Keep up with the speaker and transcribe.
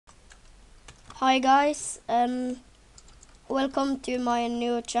Hi guys, welcome to my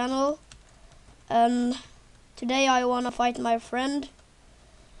new channel. Today I wanna fight my friend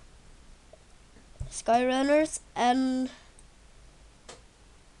Skyrunners, and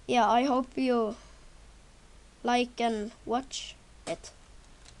yeah, I hope you like and watch it.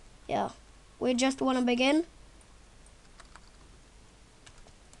 Yeah, we just wanna begin.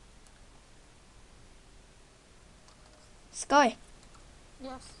 Sky,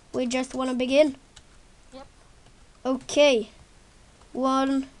 Yes. we just wanna begin. Yep. Okay,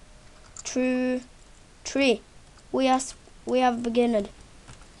 1, 2, 3. We have begun.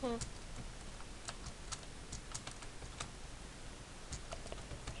 Okay.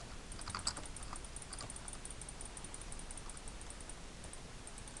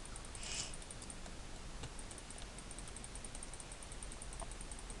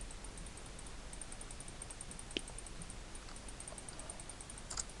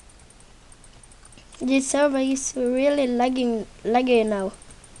 This server is really laggy now.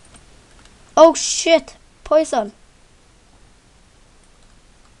 Oh shit! Poison!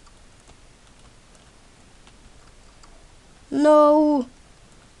 No!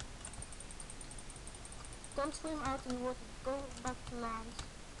 Don't swim out in the water. Go back to land.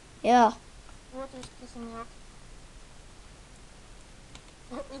 Yeah. Water is pissing me off.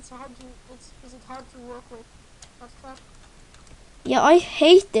 Is it hard to work with? That's crap. Yeah, I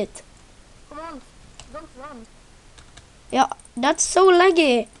hate it. Come on, don't run. Yeah, that's so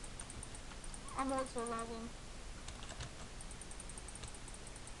laggy. I'm also lagging.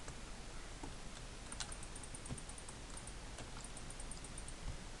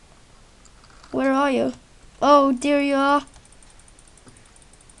 Where are you? Oh, there you are.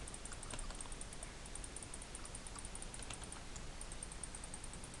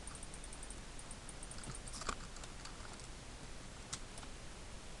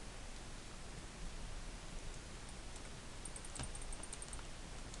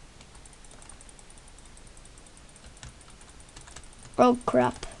 Oh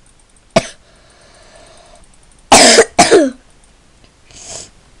crap. But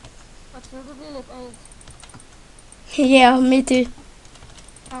you really live 8. Yeah, me too.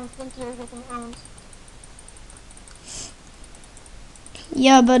 I think you're getting owned.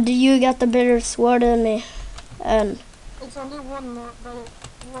 Yeah, but you got a better sword than me. And It's only one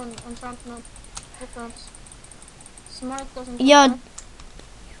enchantment difference. Smite doesn't do yeah, that.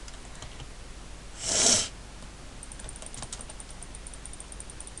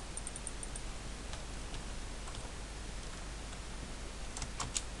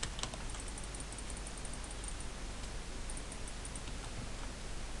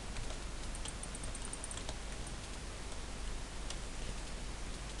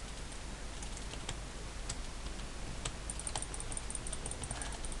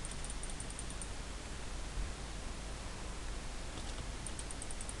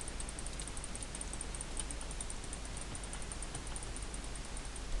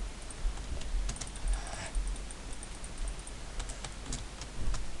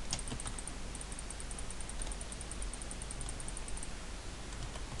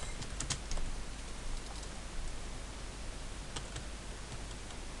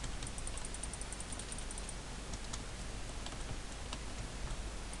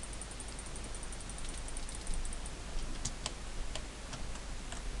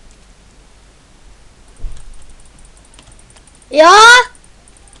 yeah,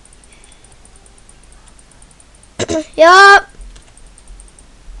 yeah.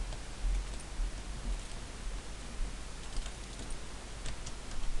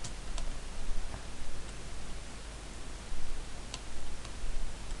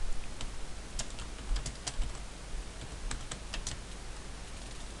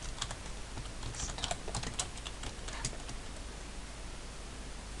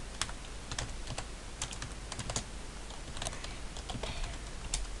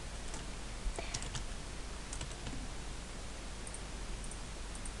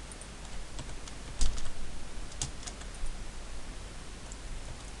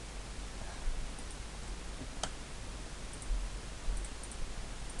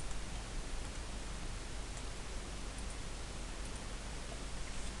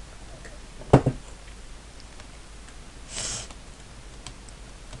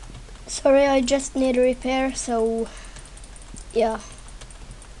 Sorry, I just need a repair, so yeah.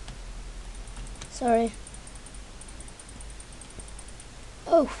 Sorry.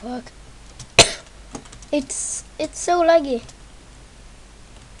 Oh fuck. It's so laggy.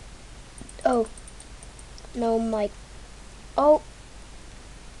 Oh. No mic. Oh.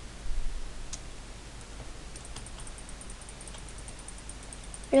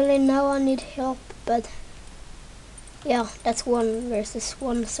 Really, now I need help, but yeah, that's 1 versus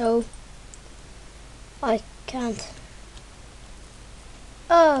 1, so I can't.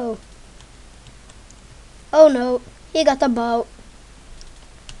 Oh! Oh no, he got a bow.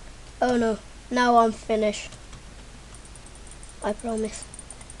 Oh no, now I'm finished. I promise.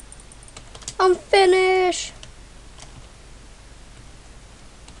 I'm finished!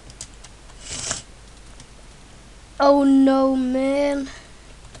 Oh no, man.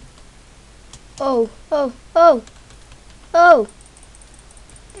 Oh, oh, oh, oh!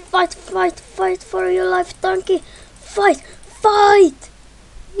 Fight, fight, fight for your life, donkey! Fight, fight!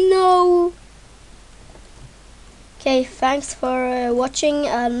 No! Okay, thanks for watching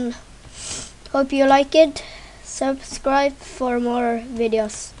and hope you like it. Subscribe for more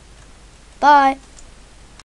videos. Bye!